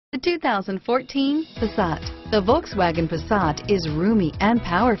The 2014 Passat. The Volkswagen Passat is roomy and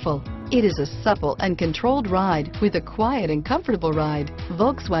powerful. It is a supple and controlled ride with a quiet and comfortable ride.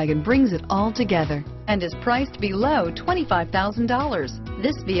 Volkswagen brings it all together and is priced below $25,000.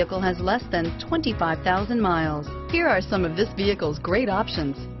 This vehicle has less than 25,000 miles. Here are some of this vehicle's great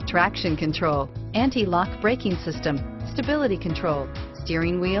options: traction control, anti-lock braking system, stability control,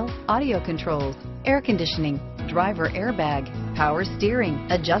 steering wheel audio controls, air conditioning, driver airbag, power steering,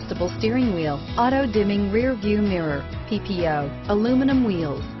 adjustable steering wheel, auto-dimming rear view mirror, PPO, aluminum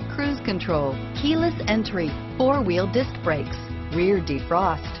wheels, cruise control, keyless entry, four-wheel disc brakes, rear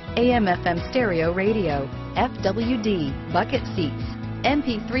defrost, AM/FM stereo radio, FWD, bucket seats,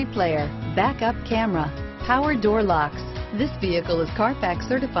 MP3 player, backup camera, power door locks. This vehicle is Carfax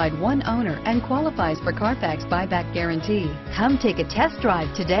certified one owner and qualifies for Carfax buyback guarantee. Come take a test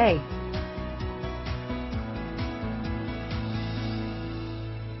drive today.